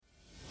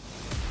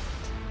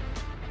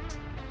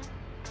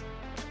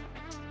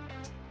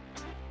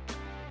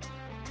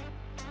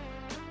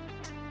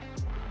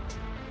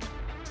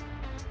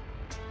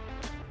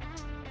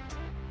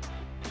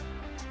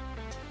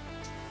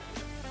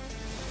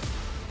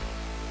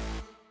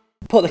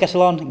Put the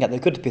kettle on and get the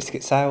good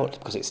biscuits out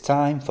because it's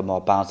time for more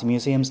Barnsley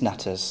Museum's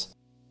Natters.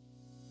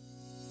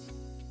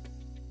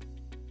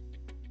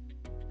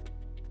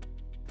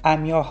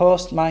 I'm your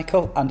host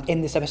Michael, and in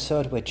this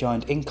episode we're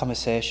joined in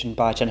conversation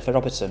by Jennifer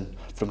Robertson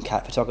from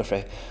Kyte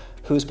Photography,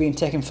 who's been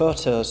taking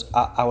photos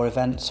at our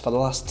events for the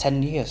last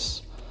 10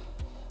 years.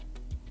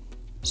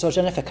 So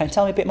Jennifer, can you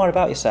tell me a bit more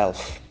about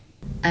yourself?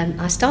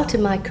 I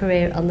started my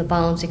career on the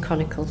Barnsley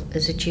Chronicle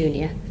as a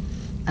junior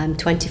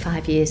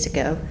 25 years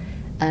ago.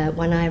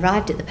 When I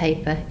arrived at the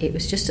paper, it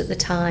was just at the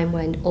time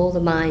when all the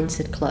mines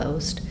had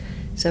closed.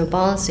 So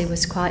Barnsley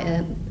was quite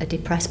a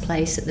depressed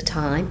place at the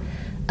time.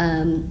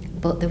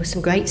 But there were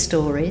some great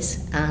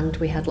stories, and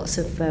we had lots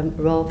of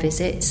raw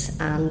visits,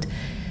 and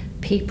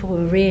people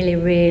were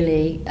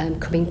really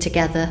coming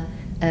together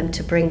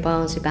to bring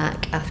Barnsley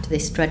back after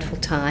this dreadful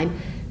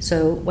time.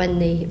 So when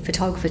the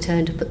photographer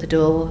turned up at the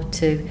door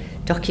to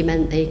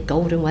document the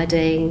golden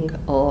wedding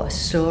or a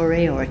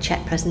story or a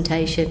check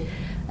presentation,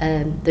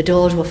 the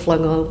doors were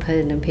flung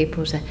open and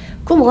people would say,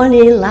 "Come on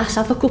in, lass,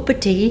 have a cup of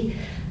tea."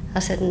 I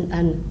said,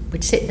 and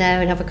we'd sit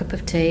there and have a cup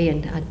of tea,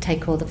 and I'd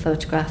take all the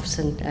photographs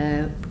and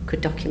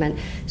could document.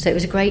 So it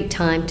was a great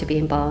time to be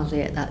in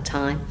Barnsley at that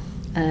time.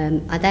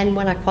 I then,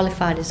 when I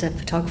qualified as a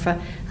photographer,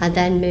 I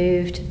then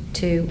moved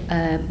to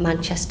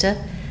Manchester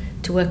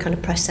to work on a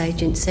press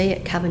agency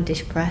at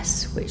Cavendish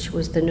Press, which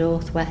was the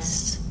North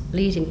West's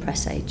leading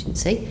press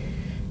agency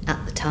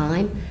at the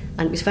time.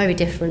 And it was very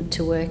different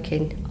to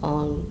working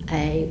on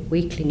a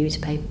weekly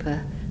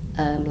newspaper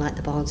like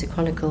the Barnsley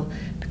Chronicle,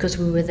 because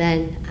we were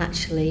then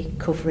actually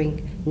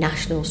covering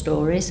national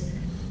stories.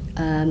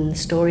 The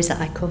stories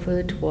that I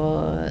covered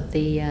were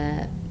the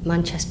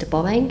Manchester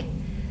bombing,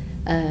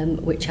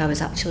 which I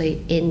was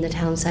actually in the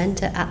town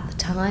centre at the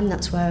time.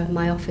 That's where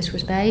my office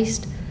was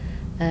based.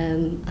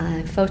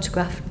 I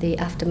photographed the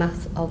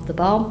aftermath of the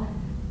bomb,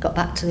 got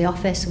back to the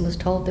office and was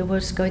told there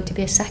was going to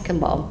be a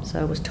second bomb. So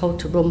I was told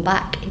to run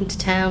back into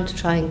town to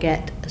try and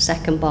get a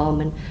second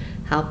bomb and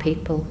how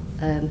people...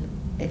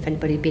 if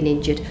anybody had been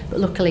injured, but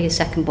luckily a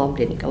second bomb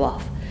didn't go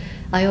off.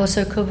 I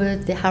also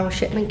covered the Harold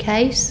Shipman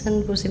case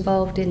and was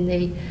involved in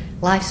the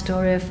life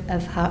story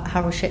of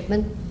Harold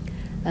Shipman.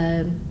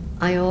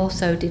 I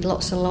also did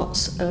lots and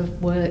lots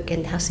of work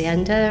in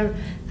Hacienda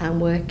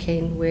and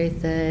working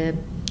with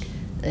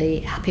the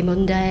Happy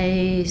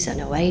Mondays and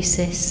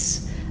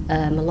Oasis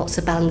and lots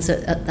of bands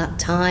at that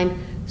time.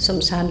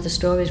 Sometimes the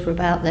stories were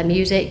about their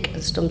music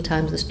and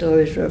sometimes the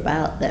stories were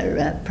about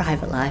their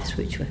private lives,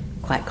 which were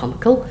quite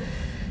comical.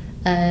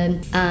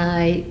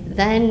 I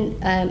then,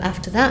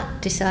 after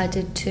that,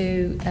 decided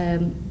to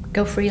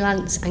go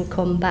freelance and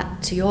come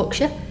back to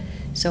Yorkshire.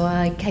 So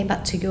I came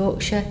back to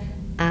Yorkshire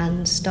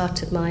and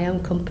started my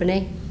own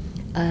company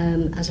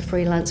as a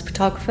freelance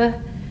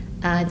photographer.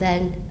 I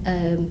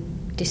then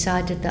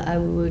decided that I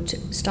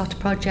would start a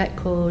project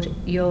called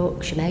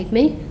Yorkshire Made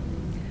Me,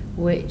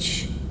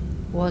 which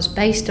was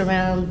based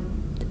around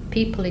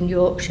people in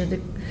Yorkshire,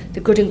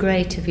 the good and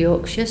great of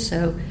Yorkshire,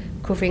 so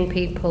covering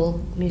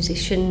people,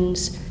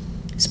 musicians,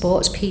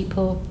 sports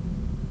people,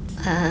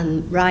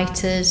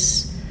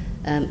 writers,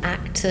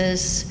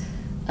 actors,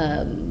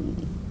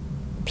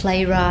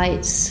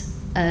 playwrights.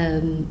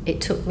 It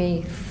took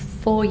me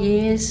 4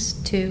 years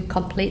to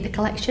complete the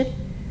collection,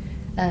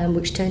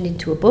 which turned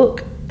into a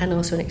book and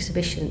also an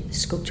exhibition at the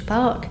Sculpture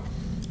Park.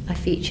 I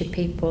featured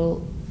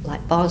people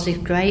like Barnsley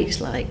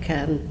greats like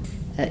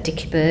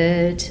Dickie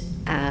Bird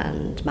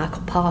and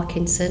Michael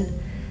Parkinson.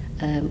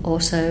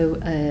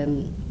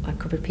 I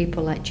covered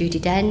people like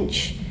Judi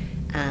Dench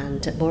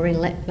and Maureen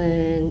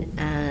Lipman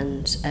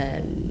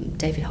and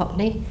David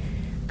Hockney.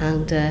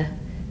 And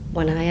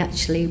when I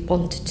actually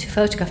wanted to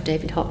photograph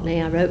David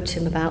Hockney, I wrote to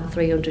him about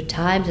 300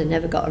 times and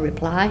never got a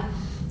reply.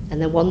 And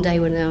then one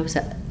day when I was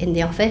in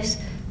the office,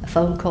 a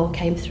phone call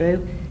came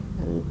through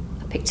and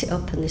I picked it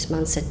up and this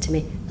man said to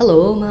me,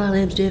 "Hello, my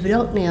name's David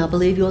Hockney, I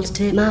believe you want to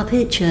take my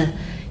picture.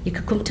 You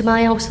could come to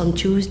my house on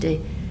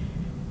Tuesday."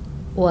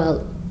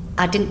 Well,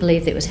 I didn't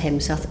believe that it was him,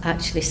 so I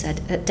actually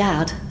said,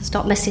 "Dad,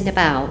 stop messing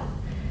about."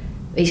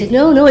 He said,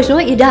 no, it's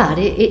not your dad,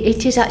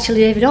 it is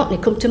actually David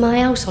Hockney, come to my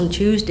house on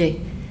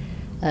Tuesday.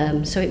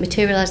 So it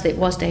materialised that it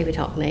was David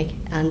Hockney,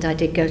 and I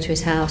did go to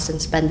his house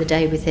and spend the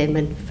day with him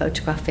and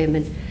photograph him,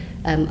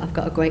 and I've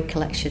got a great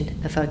collection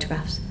of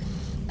photographs.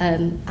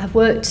 I've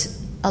worked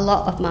a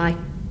lot of my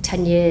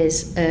 10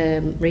 years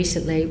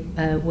recently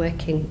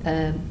working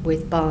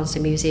with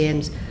Barnsley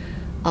Museums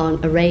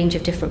on a range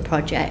of different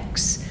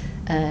projects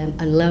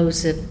and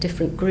loads of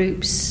different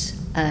groups.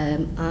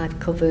 I've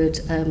covered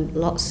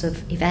lots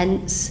of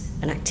events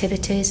and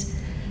activities.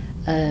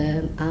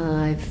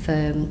 I've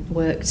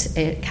worked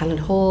at Cannon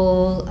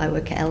Hall, I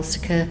work at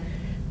Elsecar,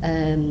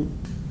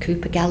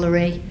 Cooper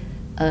Gallery.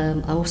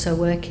 I'm also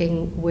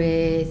working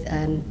with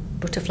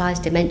Butterflies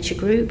Dementia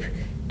Group,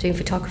 doing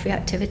photography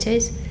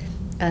activities.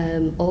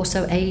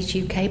 Also Age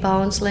UK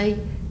Barnsley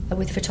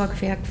with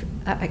photography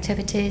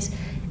activities.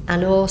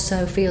 And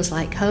also Feels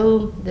Like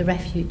Home, the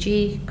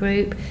refugee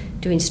group,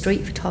 doing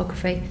street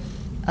photography.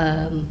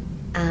 I've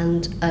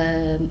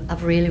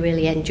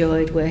really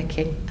enjoyed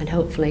working and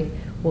hopefully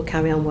we'll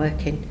carry on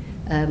working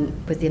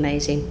with the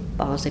amazing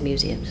Barnsley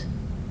museums.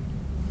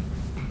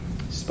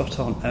 Spot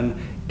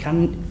on.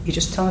 Can you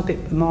just tell me a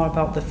bit more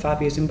about the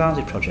 5 Years in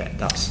Barnsley project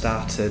that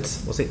started,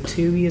 was it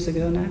 2 years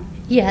ago now?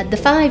 Yeah, the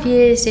 5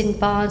 Years in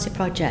Barnsley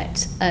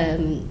project,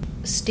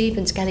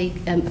 Stephen Skelly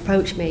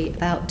approached me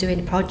about doing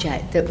a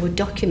project that would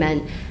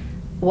document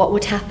what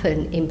would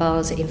happen in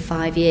Barnsley in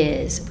 5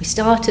 years. We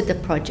started the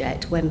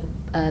project when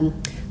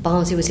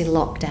Barnsley was in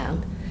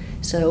lockdown.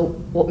 So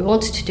what we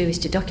wanted to do is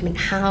to document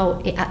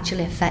how it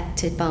actually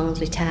affected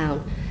Barnsley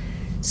town.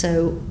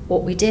 So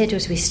what we did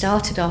was we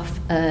started off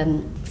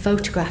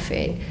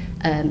photographing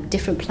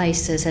different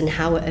places and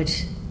how it had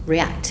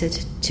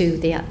reacted to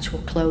the actual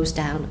close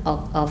down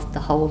of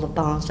the whole of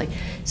Barnsley.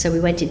 So we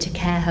went into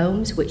care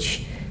homes,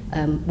 which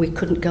we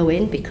couldn't go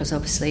in because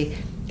obviously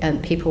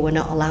people were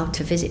not allowed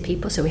to visit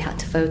people, so we had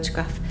to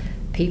photograph.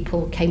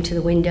 People came to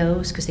the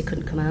windows because they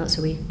couldn't come out,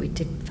 so we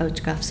did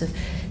photographs of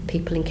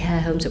people in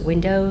care homes at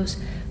windows.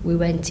 We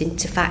went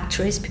into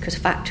factories because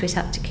factories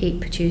had to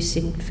keep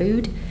producing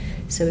food,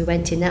 so we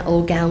went in there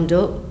all gowned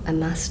up and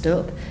masked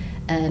up.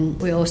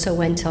 We also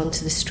went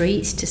onto the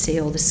streets to see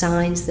all the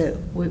signs that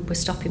were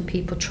stopping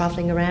people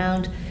travelling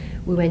around.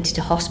 We went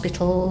into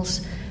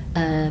hospitals.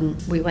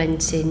 We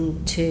went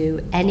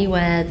into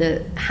anywhere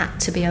that had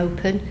to be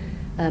open.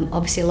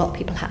 Obviously a lot of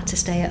people had to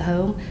stay at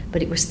home,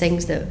 but it was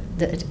things that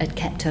had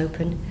kept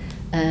open.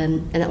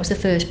 And that was the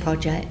first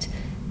project.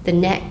 The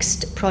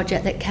next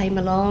project that came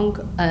along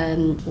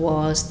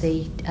was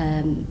the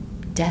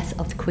death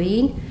of the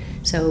Queen.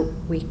 So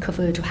we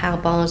covered how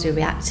Barnsley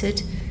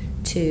reacted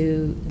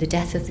to the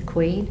death of the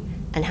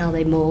Queen and how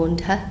they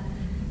mourned her.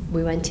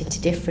 We went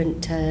into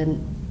different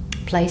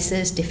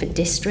places, different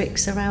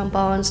districts around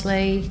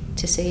Barnsley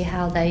to see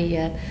how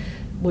they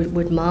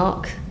would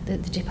mark the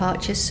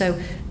departures. So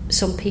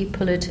some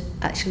people had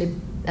actually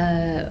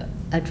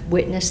had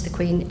witnessed the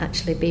Queen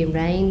actually being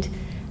reigned,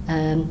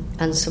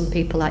 and some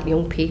people, like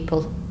young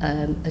people,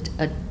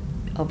 had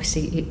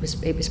obviously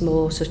it was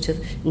more sort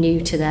of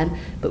new to them.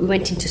 But we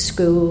went into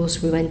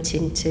schools, we went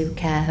into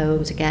care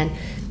homes again,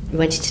 we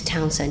went into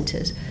town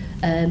centres.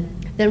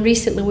 Then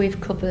recently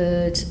we've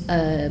covered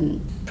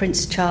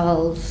Prince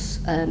Charles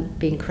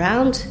being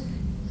crowned,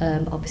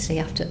 obviously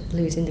after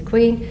losing the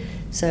Queen.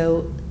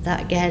 So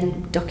that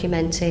again,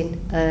 documenting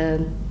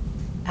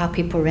how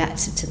people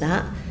reacted to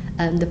that.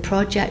 The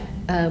project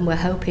we're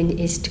hoping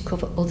is to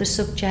cover other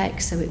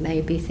subjects, so it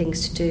may be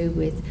things to do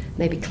with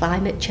maybe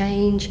climate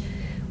change.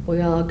 We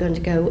are going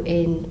to go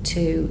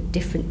into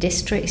different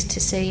districts to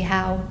see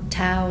how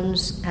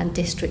towns and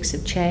districts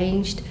have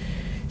changed,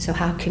 so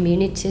how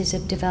communities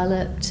have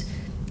developed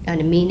and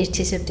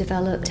amenities have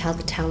developed, how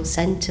the town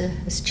centre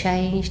has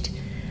changed,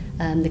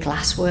 the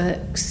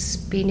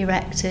glassworks being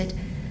erected,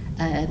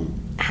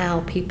 how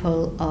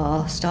people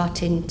are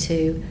starting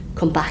to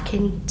come back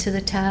into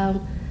the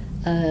town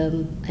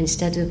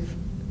instead of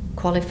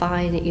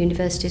qualifying at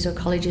universities or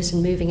colleges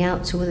and moving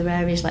out to other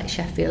areas like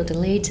Sheffield and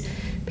Leeds.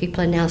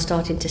 People are now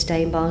starting to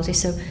stay in Barnsley,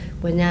 so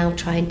we're now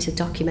trying to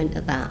document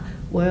that.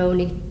 We're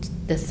only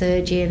the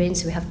third year in,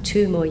 so we have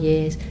 2 more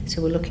years,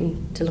 so we're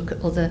looking to look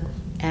at other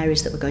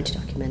areas that we're going to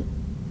document.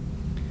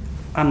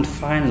 And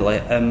finally,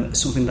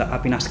 something that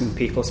I've been asking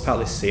people as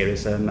part of this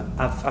series,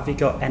 have you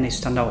got any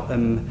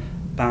standout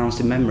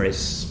Barnsley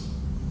memories?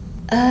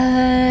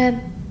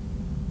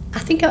 I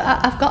think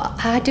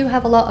I do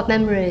have a lot of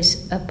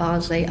memories of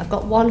Barnsley. I've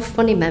got one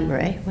funny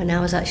memory when I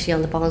was actually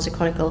on the Barnsley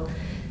Chronicle.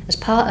 As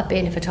part of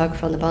being a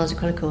photographer on the Barnsley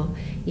Chronicle,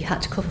 you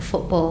had to cover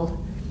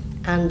football,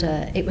 and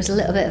it was a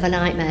little bit of a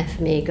nightmare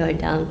for me going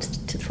down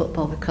to the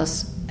football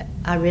because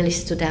I really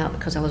stood out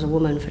because I was a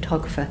woman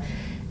photographer.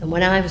 And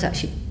when I was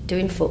actually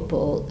doing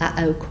football at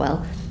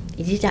Oakwell,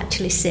 you did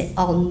actually sit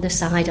on the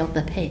side of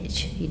the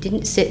pitch. You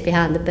didn't sit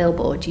behind the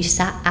billboard, you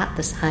sat at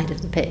the side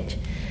of the pitch.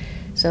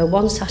 So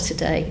one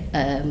Saturday,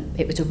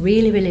 it was a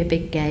really, really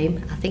big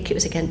game. I think it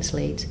was against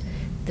Leeds.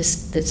 The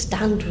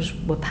stand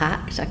were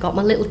packed. I got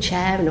my little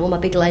chair and all my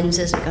big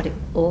lenses. I got it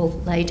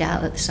all laid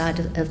out at the side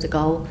of the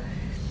goal.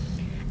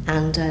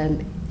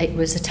 And it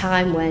was a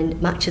time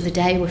when Match of the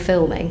Day were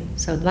filming.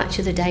 So the Match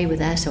of the Day were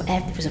there. So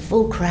there was a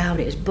full crowd.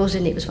 It was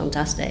buzzing. It was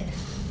fantastic.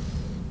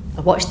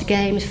 I watched the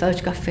games,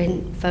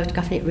 photographing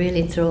it,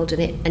 really enthralled in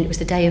it. And it was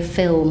the day of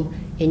film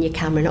in your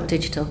camera, not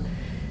digital.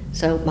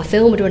 So my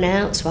film would run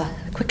out. So I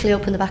quickly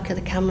opened the back of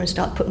the camera and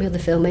started putting my other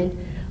film in.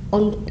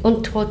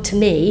 Untoward to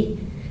me,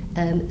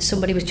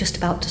 somebody was just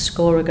about to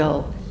score a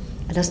goal,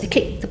 and as they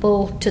kicked the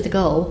ball to the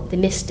goal, they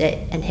missed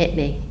it and hit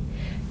me.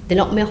 They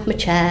knocked me off my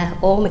chair,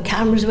 all my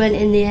cameras went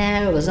in the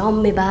air, I was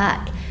on my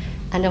back,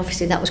 and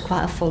obviously that was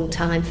quite a fun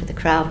time for the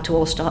crowd to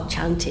all start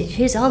chanting,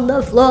 "She's on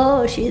the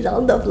floor, she's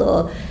on the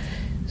floor."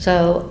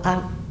 So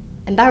I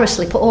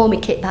embarrassedly put all my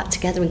kit back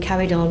together and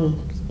carried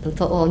on and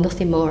thought, oh,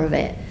 nothing more of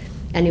it.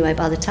 Anyway,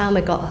 by the time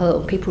I got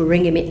home, people were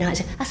ringing me at night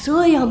saying, "I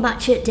saw you on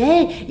Match at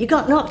Day, you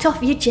got knocked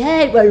off your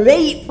chair, it was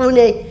right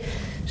funny."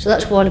 So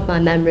that's one of my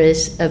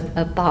memories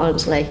of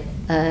Barnsley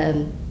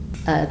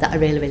that I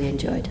really, really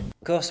enjoyed.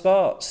 Go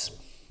Sports!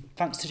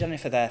 Thanks to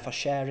Jennifer there for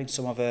sharing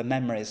some of her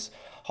memories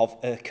of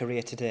her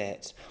career to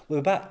date.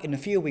 We'll be back in a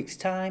few weeks'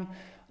 time,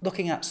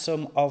 looking at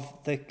some of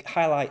the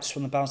highlights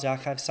from the Barnsley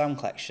Archive sound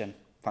collection.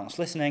 Thanks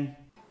for listening.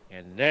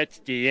 And that's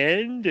the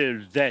end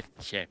of that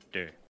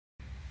chapter.